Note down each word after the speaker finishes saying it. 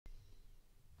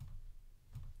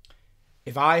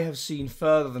If I have seen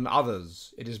further than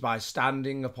others, it is by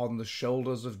standing upon the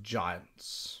shoulders of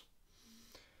giants.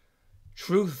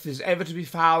 Truth is ever to be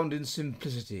found in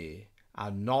simplicity,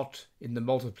 and not in the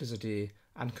multiplicity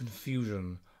and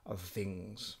confusion of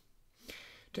things.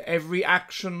 To every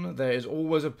action there is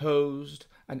always opposed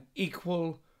an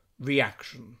equal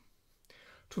reaction.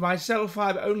 To myself I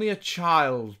am only a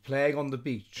child playing on the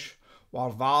beach,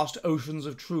 while vast oceans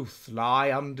of truth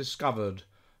lie undiscovered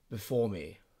before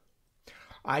me.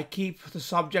 I keep the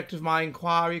subject of my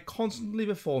inquiry constantly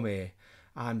before me,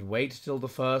 and wait till the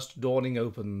first dawning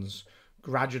opens,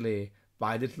 gradually,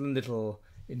 by little and little,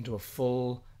 into a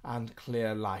full and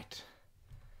clear light.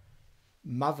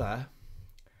 Mother,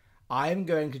 I am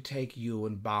going to take you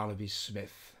and Barnaby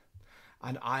Smith,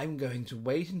 and I'm going to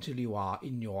wait until you are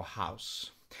in your house.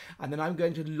 And then I'm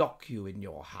going to lock you in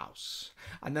your house.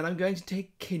 And then I'm going to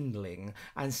take kindling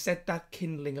and set that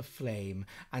kindling aflame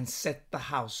and set the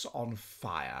house on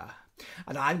fire.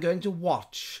 And I'm going to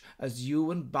watch as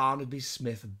you and Barnaby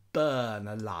Smith burn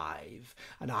alive.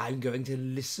 And I'm going to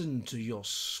listen to your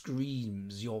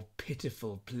screams, your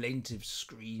pitiful, plaintive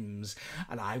screams.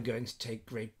 And I'm going to take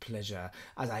great pleasure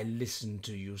as I listen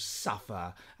to you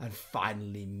suffer and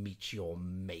finally meet your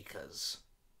makers.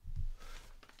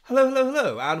 Hello, hello,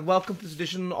 hello, and welcome to this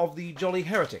edition of the Jolly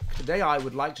Heretic. Today I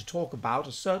would like to talk about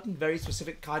a certain very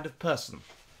specific kind of person,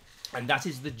 and that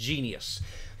is the genius.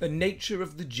 The nature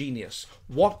of the genius.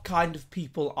 What kind of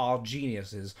people are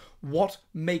geniuses? What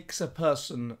makes a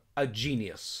person a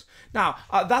genius? Now,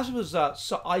 that was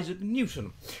Sir Isaac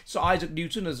Newton. Sir Isaac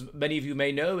Newton, as many of you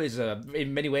may know, is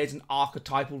in many ways an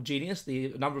archetypal genius.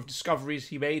 The number of discoveries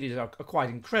he made are quite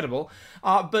incredible,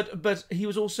 but he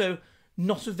was also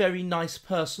not a very nice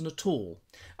person at all.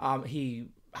 He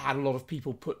had a lot of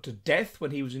people put to death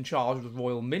when he was in charge of the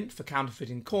Royal Mint for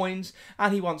counterfeiting coins,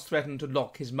 and he once threatened to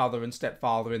lock his mother and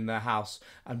stepfather in their house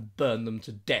and burn them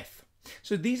to death.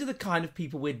 So these are the kind of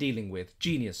people we're dealing with,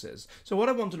 geniuses. So what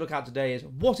I want to look at today is,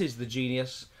 what is the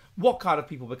genius? What kind of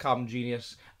people become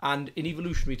genius? And in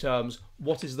evolutionary terms,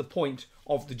 what is the point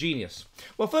of the genius?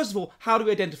 Well, first of all, how do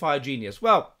we identify a genius?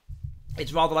 Well,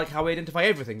 it's rather like how we identify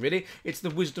everything, really. It's the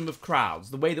wisdom of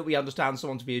crowds. The way that we understand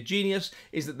someone to be a genius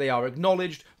is that they are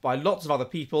acknowledged by lots of other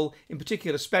people, in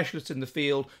particular specialists in the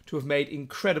field, to have made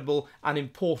incredible and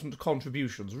important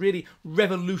contributions. Really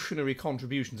revolutionary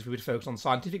contributions, if we were to focus on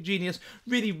scientific genius,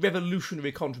 really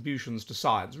revolutionary contributions to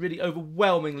science, really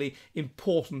overwhelmingly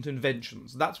important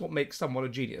inventions. That's what makes someone a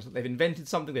genius. That they've invented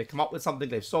something, they've come up with something,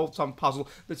 they've solved some puzzle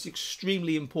that's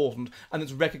extremely important and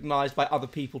that's recognised by other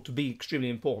people to be extremely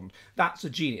important. That's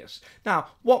a genius. Now,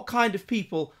 what kind of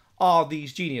people are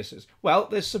these geniuses? Well,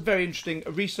 there's some very interesting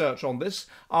research on this.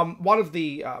 One of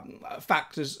the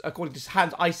factors, according to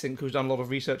Hans Eysenck, who's done a lot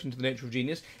of research into the nature of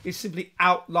genius, is simply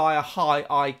outlier high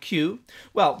IQ.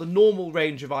 Well, the normal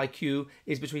range of IQ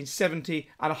is between 70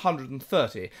 and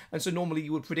 130, and so normally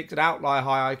you would predict an outlier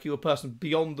high IQ, a person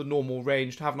beyond the normal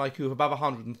range, to have an IQ of above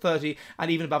 130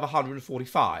 and even above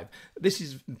 145. This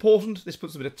is important. This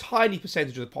puts them in a tiny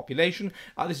percentage of the population.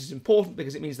 This is important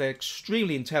because it means they're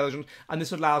extremely intelligent, and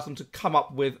this allows them to come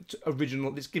up with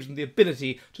this gives them the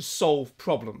ability to solve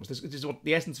problems. This is what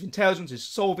the essence of intelligence is,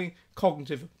 solving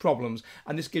cognitive problems,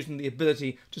 and this gives them the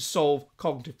ability to solve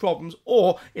cognitive problems,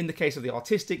 or in the case of the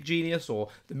artistic genius or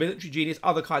the military genius,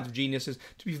 other kinds of geniuses,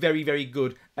 to be very, very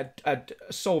good at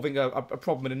solving a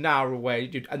problem in a narrower way,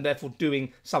 and therefore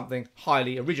doing something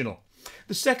highly original.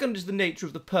 The second is the nature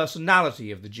of the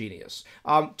personality of the genius.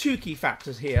 Two key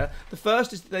factors here. The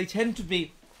first is that they tend to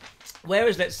be,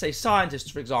 whereas, let's say, scientists,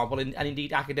 for example, and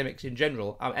indeed academics in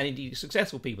general, and indeed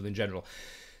successful people in general,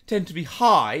 tend to be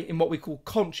high in what we call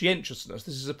conscientiousness.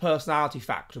 This is a personality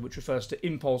factor which refers to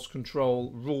impulse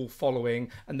control, rule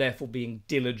following, and therefore being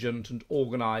diligent and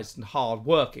organised and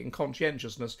hard-working,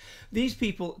 conscientiousness. These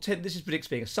people predicts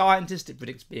being a scientist, it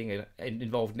predicts being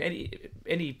involved in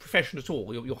any profession at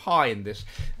all. You're high in this.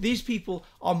 These people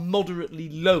are moderately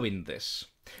low in this.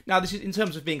 Now, this is, in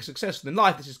terms of being successful in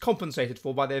life, this is compensated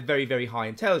for by their very, very high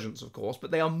intelligence, of course,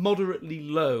 but they are moderately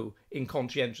low in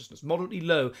conscientiousness, moderately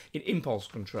low in impulse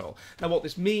control. Now, what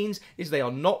this means is they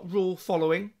are not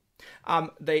rule-following,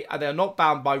 they are not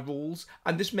bound by rules,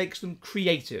 and this makes them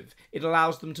creative. It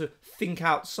allows them to think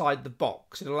outside the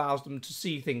box. It allows them to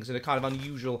see things in a kind of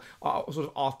unusual, sort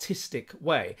of artistic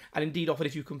way. And indeed, often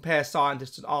if you compare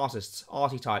scientists and artists,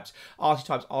 archetypes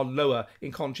are lower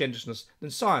in conscientiousness than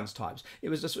science types. It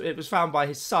was found by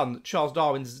his son that Charles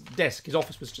Darwin's desk, his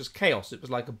office, was just chaos. It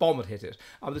was like a bomb had hit it.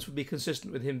 This would be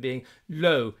consistent with him being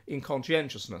low in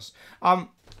conscientiousness.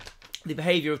 the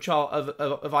behaviour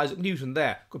of Isaac Newton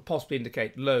there could possibly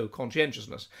indicate low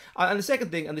conscientiousness. And the second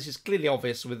thing, and this is clearly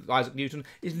obvious with Isaac Newton,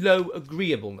 is low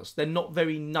agreeableness. They're not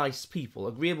very nice people.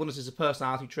 Agreeableness is a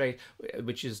personality trait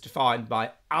which is defined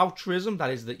by altruism,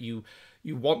 that is that you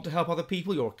want to help other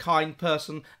people, you're a kind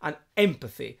person, and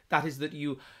empathy, that is that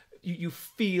you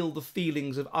feel the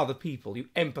feelings of other people, you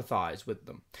empathise with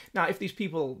them. Now, if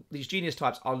these genius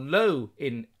types are low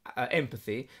in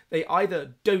empathy, they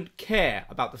either don't care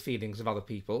about the feelings of other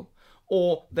people,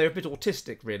 or they're a bit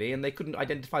autistic, really, and they couldn't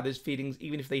identify those feelings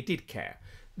even if they did care.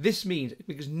 This means,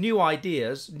 because new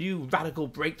ideas, new radical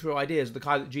breakthrough ideas of the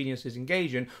kind that geniuses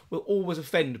engage in, will always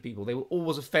offend people. They will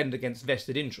always offend against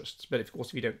vested interests. But of course,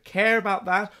 if you don't care about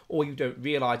that, or you don't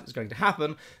realise it's going to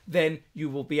happen, then you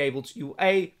will be able to, you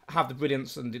A, have the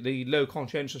brilliance and the low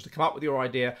conscientiousness to come up with your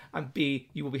idea, and B,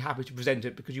 you will be happy to present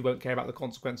it because you won't care about the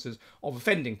consequences of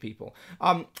offending people.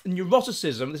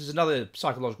 Neuroticism, this is another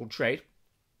psychological trait.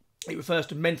 It refers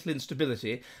to mental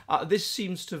instability. This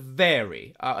seems to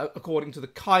vary according to the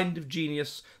kind of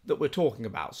genius that we're talking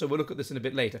about. So we'll look at this in a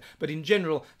bit later. But in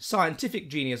general, scientific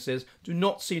geniuses do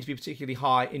not seem to be particularly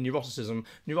high in neuroticism.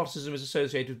 Neuroticism is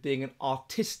associated with being an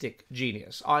artistic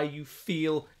genius, i.e. you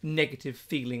feel negative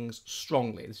feelings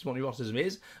strongly. This is what neuroticism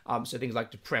is. So things like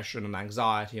depression and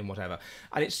anxiety and whatever.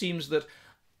 And it seems that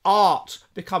art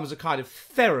becomes a kind of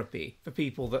therapy for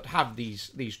people that have these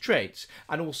traits,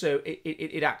 and also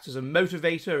it acts as a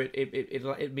motivator.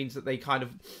 It means that they kind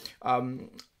of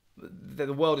that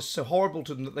the world is so horrible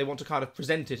to them that they want to kind of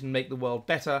present it and make the world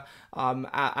better,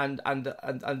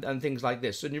 and things like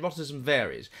this. So neuroticism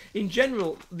varies. In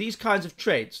general, these kinds of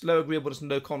traits, low agreeableness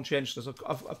and low conscientiousness,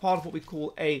 are part of what we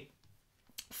call a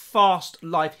fast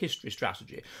life history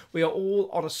strategy. We are all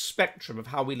on a spectrum of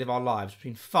how we live our lives,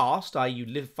 between fast, i.e. you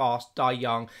live fast, die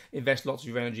young, invest lots of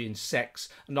your energy in sex,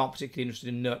 and aren't particularly interested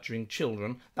in nurturing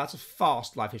children. That's a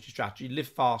fast life history strategy. Live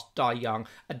fast, die young,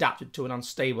 adapted to an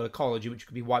unstable ecology which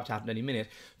could be wiped out in any minute.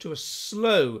 To a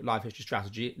slow life history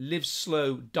strategy, live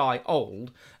slow, die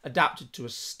old, adapted to a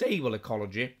stable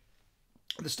ecology.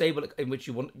 The stable in which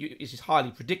is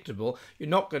highly predictable. You're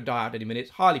not going to die out any minute.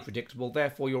 It's highly predictable.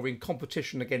 Therefore, you're in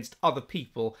competition against other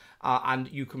people,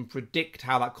 and you can predict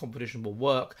how that competition will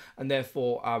work. And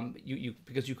therefore,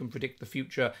 because you can predict the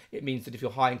future, it means that if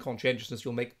you're high in conscientiousness,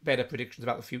 you'll make better predictions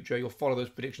about the future. You'll follow those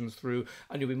predictions through,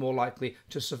 and you'll be more likely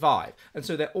to survive. And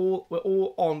so we're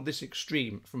all on this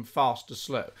extreme from fast to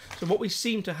slow. So what we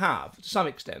seem to have, to some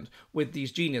extent, with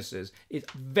these geniuses is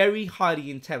very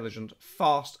highly intelligent,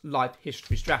 fast life history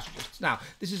strategists. Now,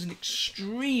 this is an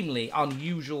extremely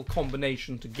unusual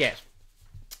combination to get,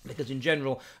 because in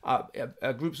general,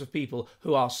 groups of people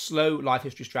who are slow life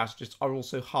history strategists are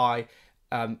also high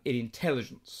in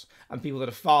intelligence, and people that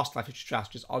are fast life history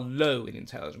strategists are low in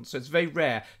intelligence. So it's very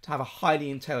rare to have a highly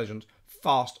intelligent,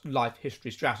 fast life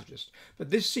history strategist. But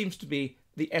this seems to be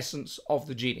the essence of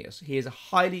the genius. He is a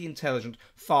highly intelligent,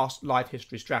 fast life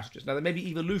history strategist. Now, there may be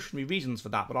evolutionary reasons for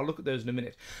that, but I'll look at those in a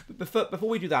minute. But before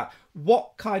we do that,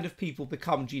 what kind of people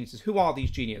become geniuses? Who are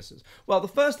these geniuses? Well, the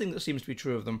first thing that seems to be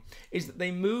true of them is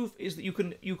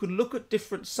that you can look at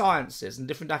different sciences and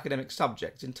different academic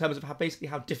subjects in terms of basically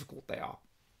how difficult they are.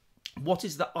 What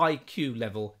is the IQ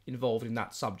level involved in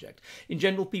that subject? In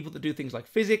general, people that do things like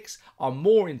physics are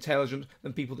more intelligent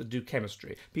than people that do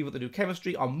chemistry. People that do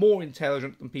chemistry are more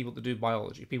intelligent than people that do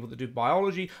biology. People that do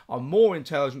biology are more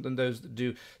intelligent than those that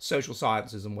do social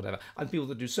sciences and whatever. And people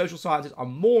that do social sciences are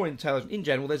more intelligent, in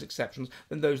general, there's exceptions,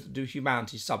 than those that do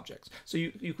humanities subjects. So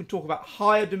you can talk about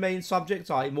higher domain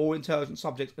subjects, i.e. more intelligent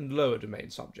subjects, and lower domain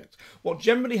subjects. What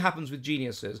generally happens with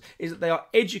geniuses is that they are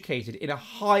educated in a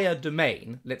higher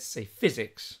domain, let's say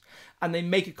physics, and they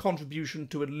make a contribution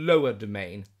to a lower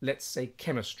domain, let's say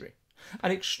chemistry.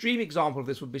 An extreme example of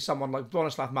this would be someone like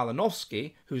Bronislaw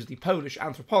Malinowski, who's the Polish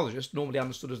anthropologist, normally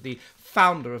understood as the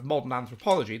founder of modern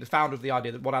anthropology, the founder of the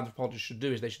idea that what anthropologists should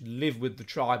do is they should live with the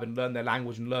tribe and learn their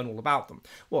language and learn all about them.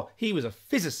 Well, he was a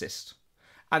physicist,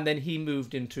 and then he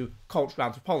moved into cultural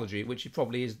anthropology, which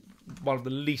probably is one of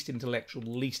the least intellectual,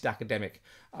 least academic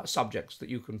subjects that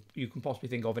you can possibly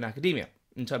think of in academia,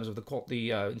 in terms of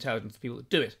the intelligence of people that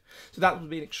do it. So that would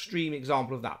be an extreme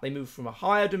example of that. They move from a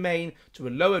higher domain to a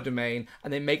lower domain,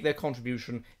 and they make their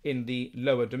contribution in the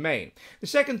lower domain. The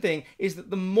second thing is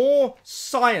that the more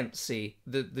sciencey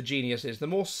the genius is, the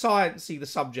more sciencey the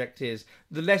subject is,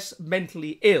 the less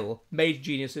mentally ill made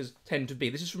geniuses tend to be.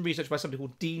 This is from research by somebody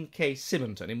called Dean K.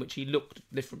 Simonton, in which he looked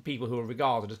at different people who are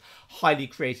regarded as highly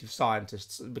creative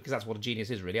scientists, because that's what a genius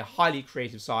is really: a highly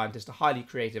creative scientist, a highly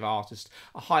creative artist,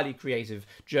 a highly creative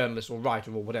creative journalist or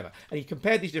writer or whatever. And he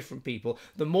compared these different people.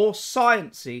 The more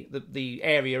sciencey the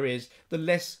area is, the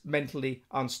less mentally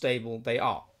unstable they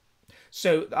are.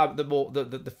 So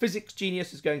the physics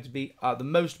genius is going to be the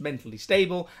most mentally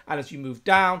stable, and as you move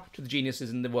down to the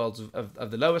geniuses in the worlds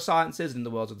of the lower sciences, in the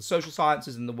worlds of the social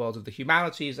sciences, in the worlds of the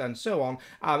humanities, and so on,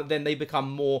 then they become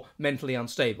more mentally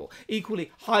unstable.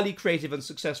 Equally, highly creative and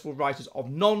successful writers of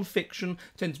non-fiction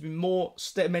tend to be more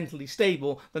mentally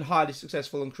stable than highly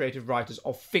successful and creative writers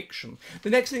of fiction. The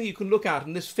next thing you can look at,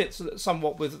 and this fits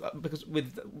somewhat with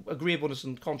agreeableness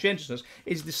and conscientiousness,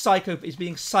 is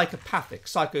being psychopathic,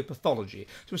 psychopathology.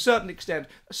 To a certain extent,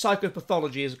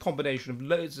 psychopathology is a combination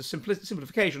of it's a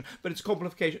simplification, but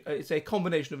it's a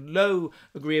combination of low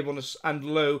agreeableness and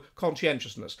low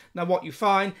conscientiousness. Now, what you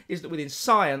find is that within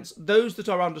science, those that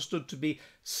are understood to be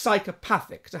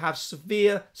psychopathic, to have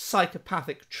severe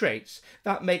psychopathic traits,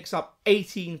 that makes up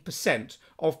 18%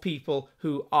 of people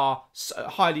who are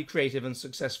highly creative and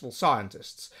successful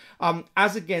scientists,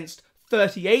 as against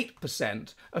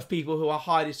 38% of people who are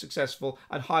highly successful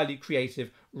and highly creative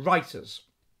writers.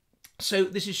 So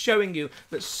this is showing you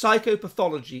that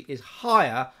psychopathology is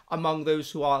higher among those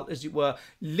who are, as it were,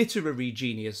 literary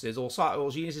geniuses or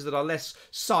geniuses that are less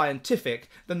scientific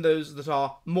than those that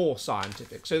are more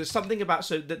scientific. So there's something about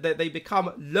that they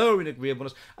become lower in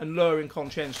agreeableness and lower in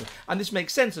conscientiousness. And this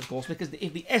makes sense, of course, because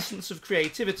if the essence of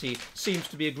creativity seems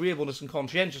to be agreeableness and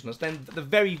conscientiousness, then the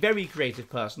very, very creative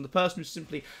person, the person who's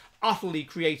simply utterly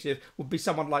creative, would be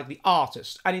someone like the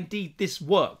artist. And indeed this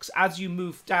works. As you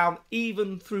move down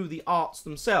even through the arts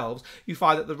themselves, you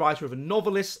find that the writer of a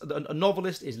novelist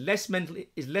is less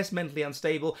mentally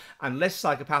unstable and less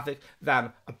psychopathic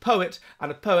than a poet,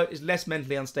 and a poet is less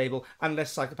mentally unstable and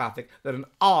less psychopathic than an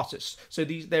artist. So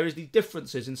there is the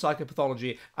differences in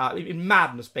psychopathology, in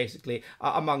madness basically,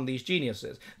 among these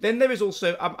geniuses. Then there is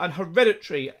also an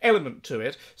hereditary element to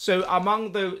it. So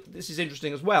this is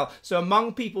interesting as well, so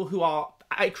among people who are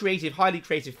highly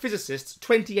creative physicists,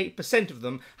 28% of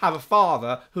them have a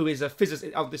father who is a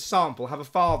physicist, of this sample, have a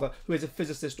father who is a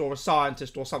physicist or a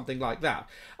scientist or something like that.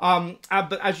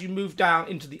 But as you move down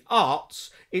into the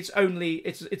arts, it's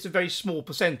a very small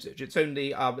percentage. It's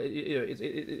only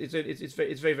it's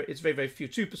very few.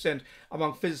 2%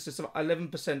 among physicists,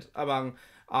 11% among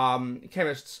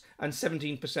chemists, and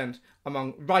 17%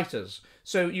 among writers.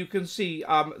 So you can see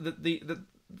that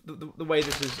the way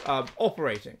this is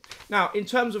operating. Now, in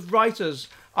terms of writers,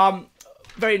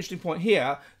 very interesting point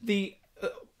here, the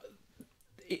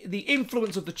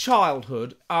influence of the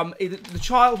childhood, the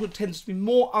childhood tends to be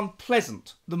more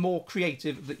unpleasant the more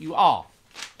creative that you are.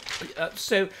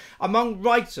 So among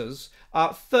writers,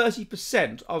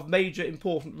 30% of major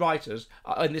important writers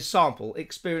in this sample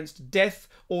experienced death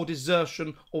or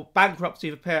desertion or bankruptcy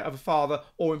of a father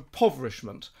or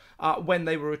impoverishment when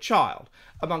they were a child.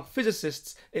 Among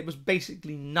physicists, it was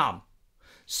basically none.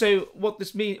 So what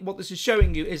this is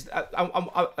showing you is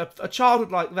a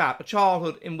childhood like that, a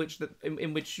childhood in which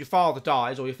your father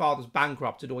dies, or your father's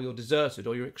bankrupted, or you're deserted,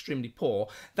 or you're extremely poor,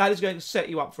 that is going to set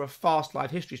you up for a fast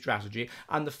life history strategy,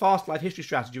 and the fast life history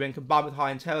strategy, when combined with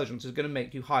high intelligence, is going to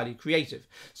make you highly creative.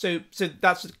 So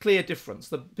that's a clear difference.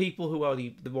 The people who are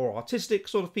the more artistic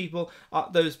sort of people are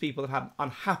those people that have an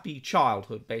unhappy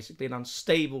childhood, basically an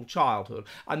unstable childhood,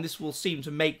 and this will seem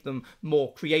to make them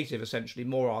more creative, essentially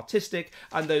more artistic.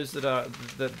 And those that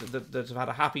have had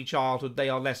a happy childhood, they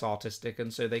are less artistic,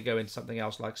 and so they go into something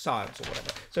else like science or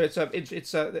whatever. So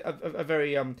it's a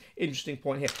very interesting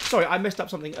point here. Sorry, I messed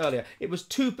up something earlier. It was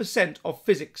 2% of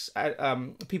physics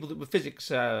people that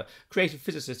were creative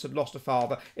physicists had lost a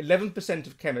father. 11%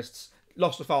 of chemists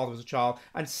lost a father as a child,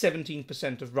 and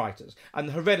 17% of writers. And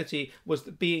the heredity was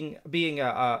that being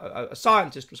a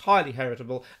scientist was highly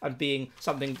heritable, and being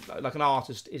something like an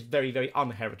artist is very, very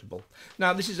unheritable.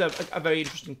 Now, this is a very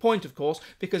interesting point, of course,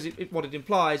 because what it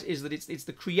implies is that it's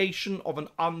the creation of an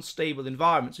unstable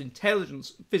environment. So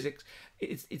intelligence, physics,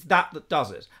 it's that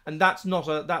does it, and that's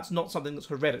not something that's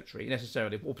hereditary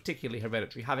necessarily, or particularly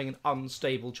hereditary, having an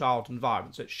unstable childhood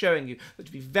environment. So it's showing you that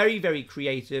to be very, very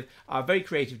creative, very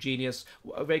creative genius,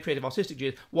 a very creative artistic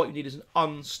genius, what you need is an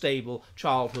unstable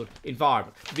childhood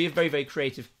environment. To be a very, very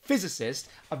creative physicist,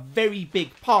 a very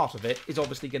big part of it is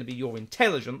obviously going to be your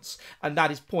intelligence, and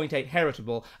that is 0.8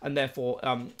 heritable, and therefore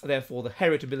the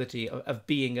heritability of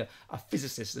being a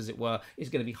physicist, as it were, is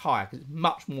going to be higher, because it's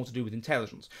much more to do with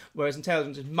intelligence, whereas intelligence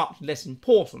is much less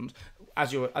important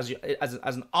as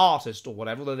an artist or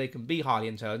whatever, although they can be highly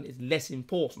intelligent, is less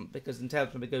important because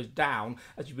intelligence goes down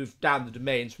as you move down the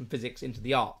domains from physics into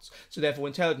the arts. So therefore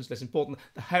intelligence is less important,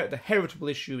 the heritable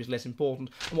issue is less important,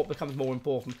 and what becomes more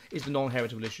important is the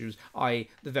non-heritable issues, i.e.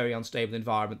 the very unstable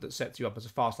environment that sets you up as a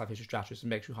fast life history strategist and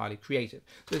makes you highly creative.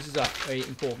 So this is a very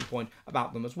important point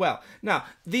about them as well. Now,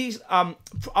 these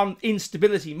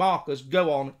instability markers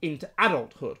go on into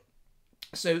adulthood.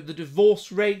 So the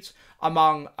divorce rate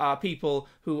among people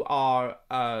who are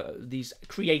these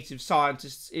creative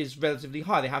scientists is relatively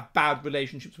high. They have bad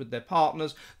relationships with their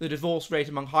partners. The divorce rate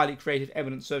among highly creative,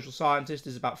 eminent social scientists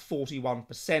is about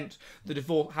 41%.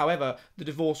 However, the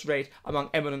divorce rate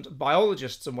among eminent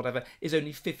biologists and whatever is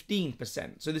only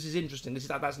 15%. So this is interesting.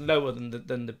 That's lower than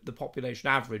the population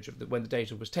average of when the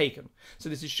data was taken. So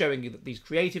this is showing you that these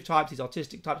creative types, these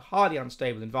artistic types, highly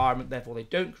unstable environment. Therefore, they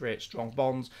don't create strong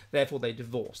bonds. Therefore, they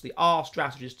divorce. The R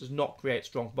strategist does not create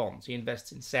strong bonds. He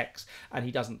invests in sex, and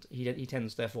he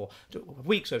tends therefore to have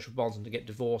weak social bonds and to get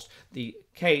divorced. The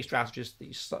K strategist,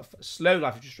 the slow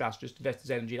life history strategist, invests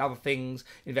his energy in other things,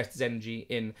 invests his energy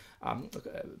in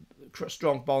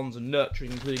strong bonds and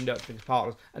nurturing, including nurturing his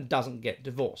partners, and doesn't get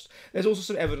divorced. There's also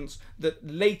some evidence that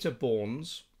later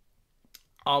borns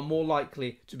are more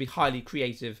likely to be highly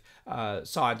creative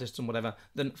scientists and whatever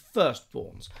than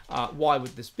firstborns. Why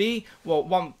would this be?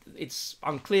 Well, it's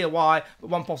unclear why, but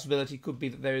one possibility could be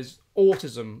that there is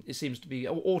autism.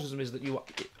 Autism is that you are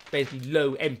basically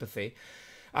low empathy.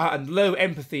 And low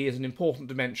empathy is an important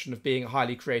dimension of being a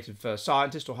highly creative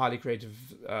scientist or highly creative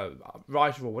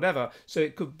writer or whatever. So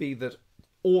it could be that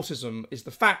autism is the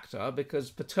factor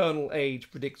because paternal age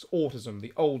predicts autism.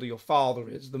 The older your father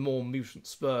is, the more mutant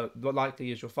sperm, the likely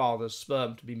is your father's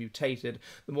sperm to be mutated.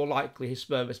 The more likely his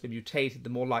sperm is to be mutated, the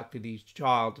more likely the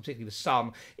child, particularly the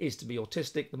son, is to be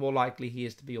autistic. The more likely he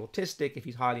is to be autistic, if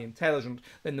he's highly intelligent,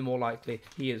 then the more likely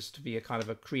he is to be a kind of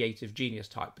a creative genius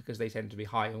type, because they tend to be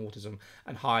high in autism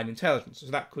and high in intelligence. So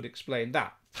that could explain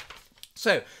that.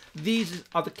 So these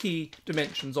are the key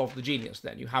dimensions of the genius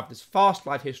then. You have this fast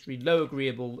life history, low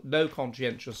agreeable, low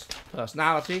conscientious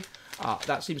personality.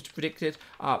 That seems to predict it,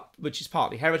 which is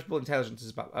partly heritable. Intelligence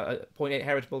is about 0.8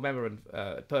 heritable, remember,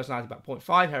 and personality about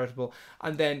 0.5 heritable.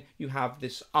 And then you have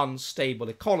this unstable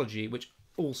ecology, which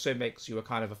also makes you a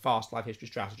kind of a fast life history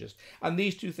strategist. And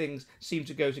these two things seem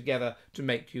to go together to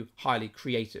make you highly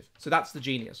creative. So that's the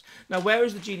genius. Now, where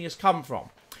does the genius come from?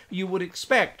 You would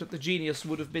expect that the genius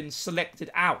would have been selected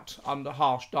out under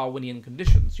harsh Darwinian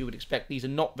conditions. You would expect these are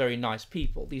not very nice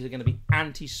people. These are going to be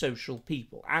antisocial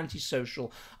people,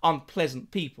 antisocial,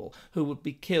 unpleasant people who would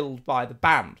be killed by the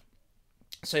band.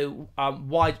 So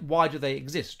why do they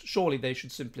exist? Surely they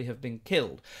should simply have been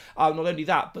killed. Not only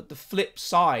that, but the flip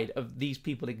side of these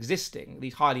people existing,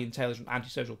 these highly intelligent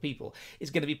antisocial people,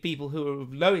 is going to be people who are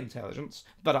of low intelligence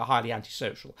but are highly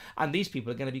antisocial. And these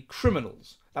people are going to be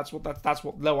criminals. That's what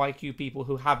low IQ people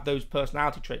who have those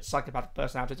personality traits, psychopathic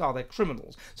personalities, are. They're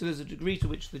criminals. So there's a degree to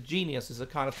which the genius is a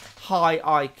kind of high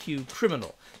IQ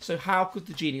criminal. So how could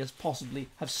the genius possibly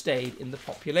have stayed in the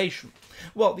population?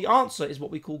 Well, the answer is what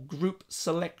we call group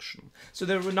selection. So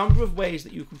there are a number of ways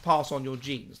that you can pass on your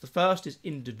genes. The first is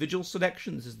individual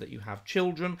selection. This is that you have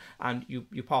children and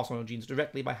you pass on your genes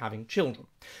directly by having children.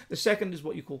 The second is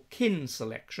what you call kin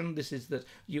selection. This is that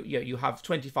you have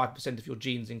 25% of your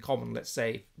genes in common, let's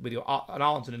say, with an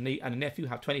aunt and a nephew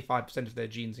have 25% of their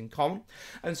genes in common,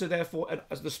 and so therefore,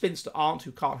 as the spinster aunt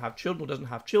who can't have children or doesn't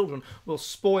have children will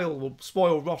spoil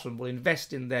rotten, will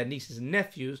invest in their nieces and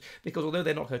nephews, because although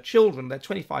they're not her children, they're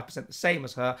 25% the same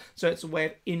as her. So it's a way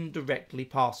of indirectly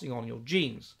passing on your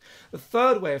genes. The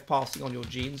third way of passing on your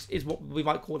genes is what we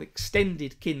might call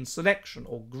extended kin selection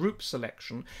or group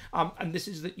selection, and this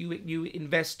is that you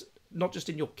invest not just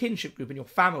in your kinship group, in your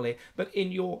family, but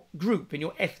in your group, in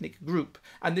your ethnic group.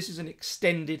 And this is an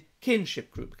extended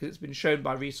kinship group, because it's been shown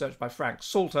by research by Frank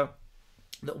Salter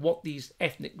that what these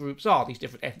ethnic groups are, these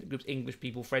different ethnic groups, English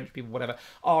people, French people, whatever,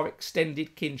 are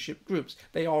extended kinship groups.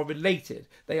 They are related.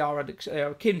 They are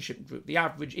a kinship group. The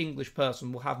average English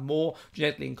person will have more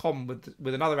genetically in common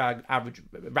with another average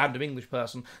random English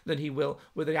person than he will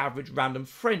with the average random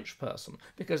French person,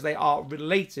 because they are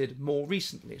related more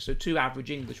recently. So two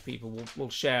average English people will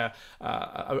share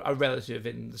a relative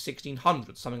in the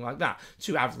 1600s, something like that.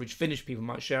 Two average Finnish people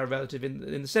might share a relative in the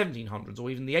 1700s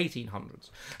or even the 1800s.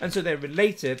 And so they're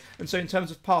related. And so in terms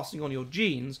of passing on your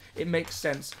genes, it makes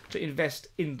sense to invest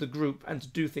in the group and to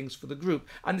do things for the group.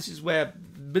 And this is where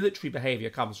military behaviour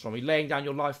comes from. You're laying down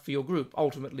your life for your group.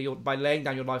 Ultimately, by laying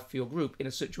down your life for your group in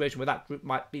a situation where that group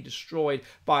might be destroyed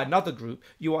by another group,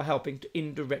 you are helping to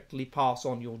indirectly pass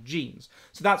on your genes.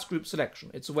 So that's group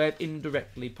selection. It's a way of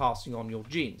indirectly passing on your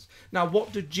genes. Now,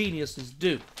 what do geniuses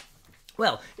do?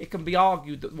 Well, it can be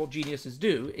argued that what geniuses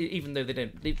do, even though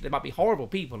they might be horrible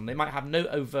people and they might have no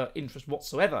overt interest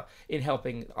whatsoever in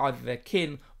helping either their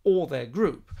kin or their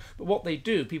group, but what they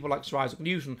do, people like Sir Isaac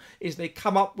Newton, is they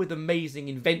come up with amazing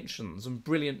inventions and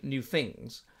brilliant new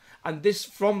things. And this,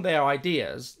 from their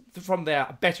ideas, from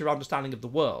their better understanding of the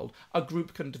world, a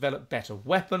group can develop better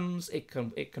weapons. It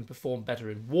can perform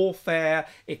better in warfare.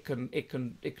 It can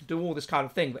do all this kind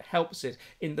of thing that helps it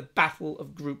in the battle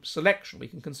of group selection. We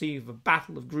can conceive of a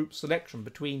battle of group selection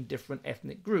between different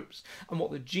ethnic groups. And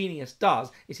what the genius does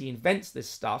is he invents this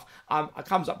stuff,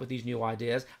 comes up with these new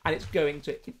ideas, and it's going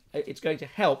to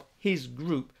help his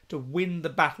group to win the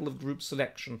battle of group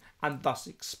selection and thus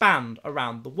expand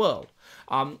around the world,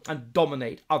 and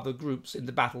dominate other groups in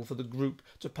the battle for the group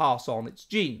to pass on its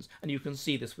genes. And you can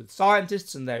see this with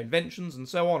scientists and their inventions and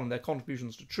so on, and their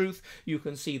contributions to truth. You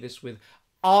can see this with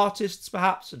artists,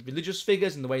 perhaps, and religious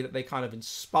figures in the way that they kind of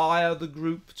inspire the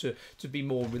group to be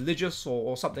more religious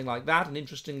or something like that. And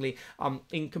interestingly,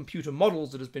 in computer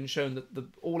models, it has been shown that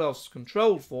all else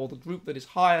controlled for, the group that is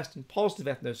highest in positive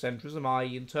ethnocentrism,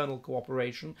 i.e. internal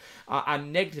cooperation,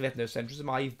 and negative ethnocentrism,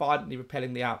 i.e. violently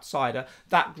repelling the outsider,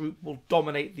 that group will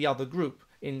dominate the other group.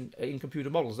 In computer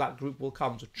models, that group will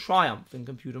come to triumph in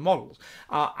computer models.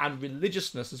 And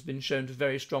religiousness has been shown to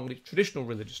very strongly, traditional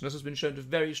religiousness has been shown to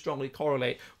very strongly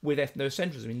correlate with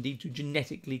ethnocentrism, indeed to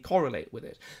genetically correlate with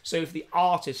it. So if the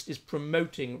artist is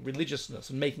promoting religiousness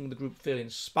and making the group feel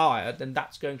inspired, then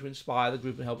that's going to inspire the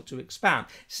group and help it to expand.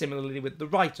 Similarly with the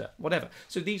writer, whatever.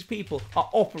 So these people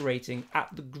are operating at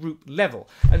the group level,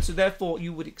 and so therefore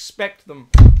you would expect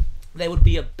them. There would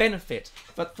be a benefit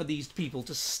for these people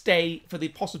to stay, for the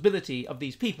possibility of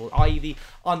these people, i.e. the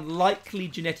unlikely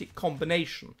genetic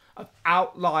combination of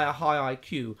outlier high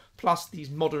IQ plus these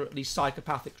moderately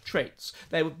psychopathic traits.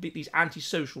 There would be these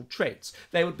antisocial traits.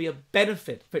 There would be a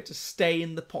benefit for it to stay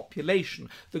in the population.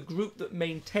 The group that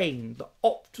maintained the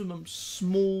optimum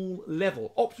small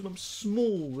level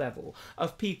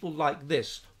of people like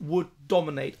this would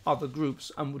dominate other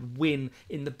groups and would win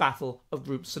in the battle of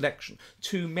group selection.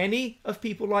 Too many of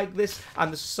people like this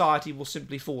and the society will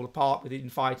simply fall apart with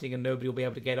infighting and nobody will be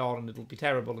able to get on and it'll be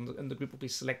terrible and the group will be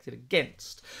selected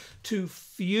against. Too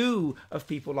few of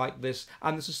people like this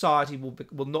and the society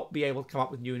will not be able to come up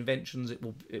with new inventions. It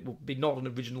will be not an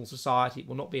original society. It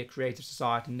will not be a creative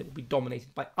society, and it will be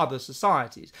dominated by other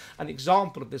societies. An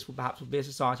example of this will perhaps be a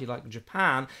society like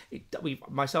Japan.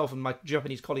 Myself and my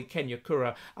Japanese colleague Kenya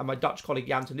Kura and my Dutch colleague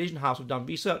Nijenhuis have done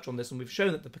research on this, and we've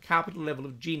shown that the per capita level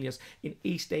of genius in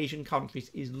East Asian countries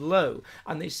is low,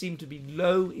 and they seem to be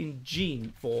low in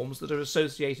gene forms that are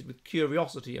associated with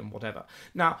curiosity and whatever.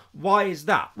 Now, why is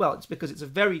that? Well, it's because it's a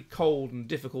very cold and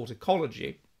difficult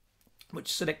ecology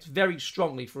which selects very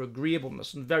strongly for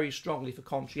agreeableness and very strongly for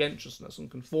conscientiousness and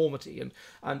conformity and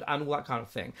all that kind of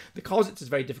thing. Because it's a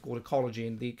very difficult ecology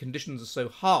and the conditions are so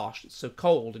harsh, it's so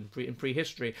cold in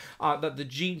prehistory, that the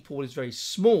gene pool is very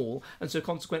small, and so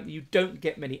consequently you don't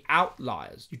get many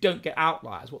outliers. You don't get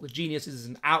outliers. What the genius is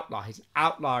an outlier. He's an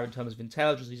outlier in terms of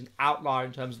intelligence. He's an outlier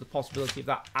in terms of the possibility of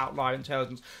that outlier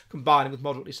intelligence combining with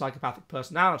moderately psychopathic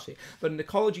personality. But an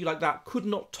ecology like that could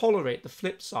not tolerate the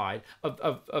flip side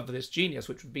of this genius,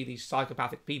 which would be these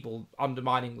psychopathic people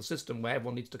undermining the system where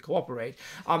everyone needs to cooperate,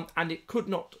 and it could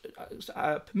not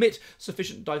permit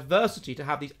sufficient diversity to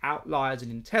have these outliers in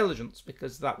intelligence,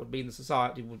 because that would mean the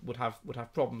society would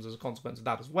have problems as a consequence of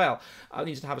that as well. It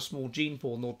needs to have a small gene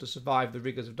pool in order to survive the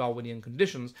rigours of Darwinian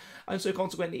conditions, and so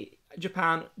consequently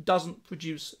Japan doesn't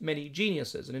produce many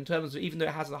geniuses, and in terms of, even though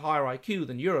it has a higher IQ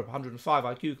than Europe, 105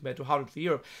 IQ compared to 100 for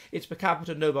Europe, its per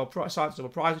capita Science Nobel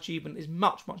Prize achievement is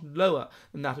much, much lower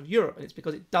than that of Europe, and it's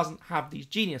because it doesn't have these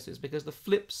geniuses, because the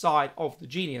flip side of the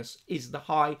genius is the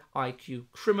high IQ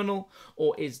criminal,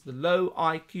 or is the low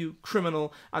IQ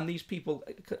criminal, and these people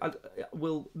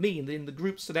will mean that in the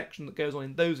group selection that goes on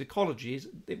in those ecologies,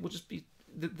 it will just be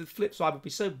the flip side would be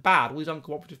so bad, all these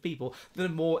uncooperative people, that a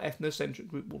more ethnocentric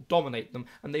group will dominate them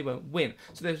and they won't win.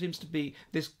 So there seems to be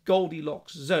this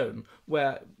Goldilocks zone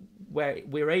where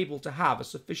we're able to have a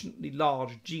sufficiently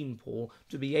large gene pool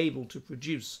to be able to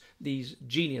produce these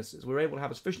geniuses. We're able to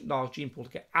have a sufficiently large gene pool to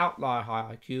get outlier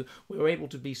high IQ. We're able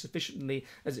to be sufficiently,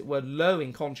 as it were, low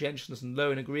in conscientiousness and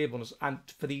low in agreeableness, and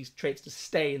for these traits to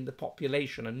stay in the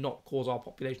population and not cause our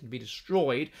population to be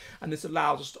destroyed. And this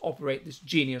allows us to operate this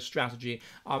genius strategy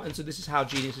And so this is how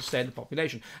geniuses stay in the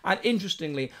population. And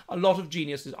interestingly, a lot of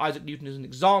geniuses, Isaac Newton is an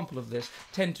example of this,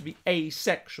 tend to be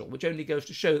asexual, which only goes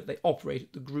to show that they operate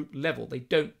at the group level. They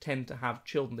don't tend to have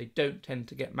children. They don't tend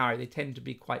to get married. They tend to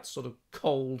be quite sort of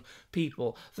cold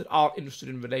people that aren't interested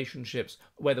in relationships,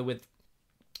 whether with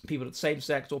people of the same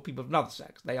sex or people of another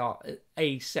sex. They are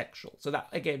asexual. So that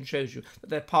again shows you that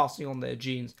they're passing on their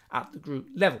genes at the group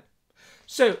level.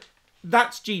 So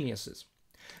that's geniuses.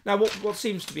 Now, what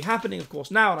seems to be happening, of course,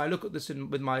 now, and I look at this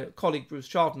with my colleague Bruce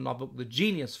Charlton in our book, The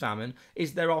Genius Famine,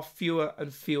 is there are fewer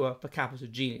and fewer per capita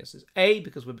geniuses. A,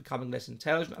 because we're becoming less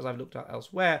intelligent, as I've looked at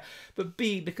elsewhere, but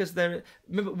B, because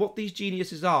remember what these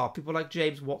geniuses are, people like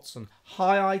James Watson,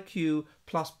 high IQ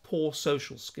plus poor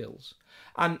social skills.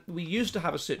 And we used to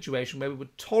have a situation where we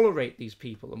would tolerate these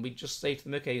people and we'd just say to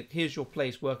them, okay, here's your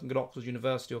place working at Oxford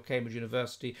University or Cambridge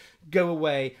University, go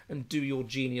away and do your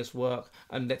genius work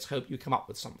and let's hope you come up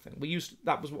with something.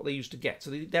 That was what they used to get. So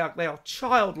they are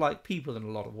childlike people in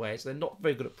a lot of ways. They're not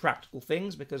very good at practical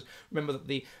things because remember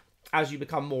that as you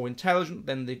become more intelligent,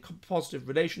 then the positive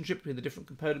relationship between the different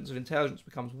components of intelligence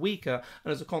becomes weaker,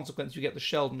 and as a consequence you get the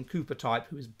Sheldon Cooper type,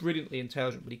 who is brilliantly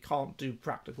intelligent but he can't do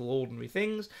practical, ordinary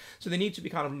things. So they need to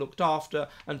be kind of looked after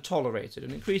and tolerated,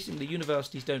 and increasingly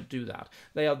universities don't do that.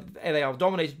 They are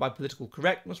dominated by political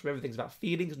correctness, where everything's about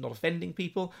feelings and not offending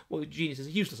people. Well, geniuses are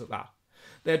useless at that.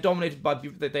 They're dominated by,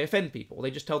 they offend people.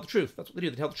 They just tell the truth. That's what they do.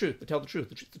 They tell the truth. They tell the truth.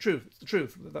 The truth. It's the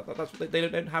truth. That's what they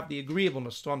don't have the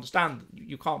agreeableness to understand.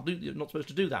 You can't do. You're not supposed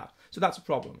to do that. So that's a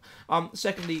problem.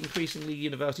 Secondly, increasingly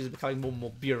universities are becoming more and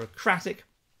more bureaucratic,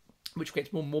 which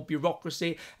creates more and more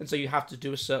bureaucracy, and so you have to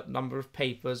do a certain number of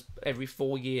papers every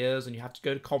 4 years, and you have to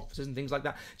go to conferences and things like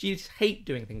that. Geniuses hate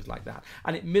doing things like that,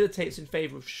 and it militates in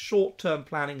favour of short-term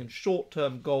planning and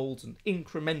short-term goals and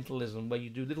incrementalism, where you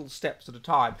do little steps at a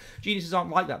time. Geniuses aren't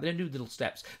like that. They don't do little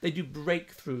steps. They do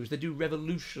breakthroughs. They do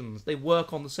revolutions. They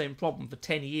work on the same problem for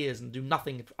 10 years and do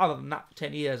nothing other than that for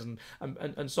 10 years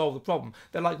and solve the problem.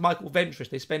 They're like Michael Ventris.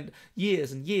 They spend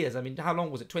years and years, I mean, how long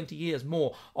was it? 20 years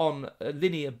more on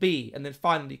linear B, and then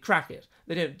finally crack it.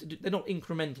 They're not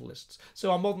incrementalists.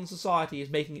 So our modern society is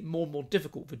making it more and more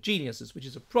difficult for geniuses, which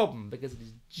is a problem because it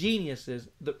is geniuses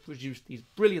that produce these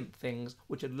brilliant things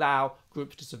which allow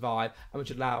groups to survive and which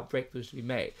allow breakthroughs to be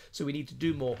made. So we need to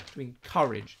do more to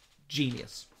encourage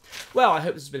genius. Well, I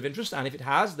hope this has been of interest, and if it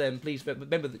has, then please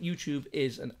remember that YouTube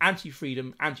is an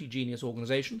anti-freedom, anti-genius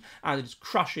organisation, and it is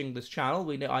crushing this channel.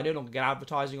 I no longer get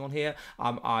advertising on here.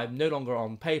 I'm no longer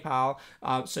on PayPal.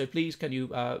 So please, can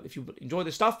you, if you enjoy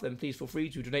this stuff, then please feel free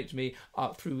to donate to me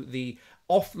through the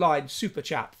offline super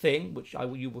chat thing, which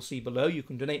you will see below. You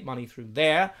can donate money through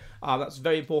there. That's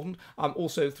very important.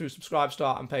 Also through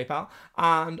Subscribestar and PayPal.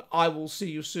 And I will see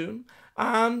you soon.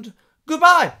 And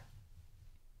goodbye.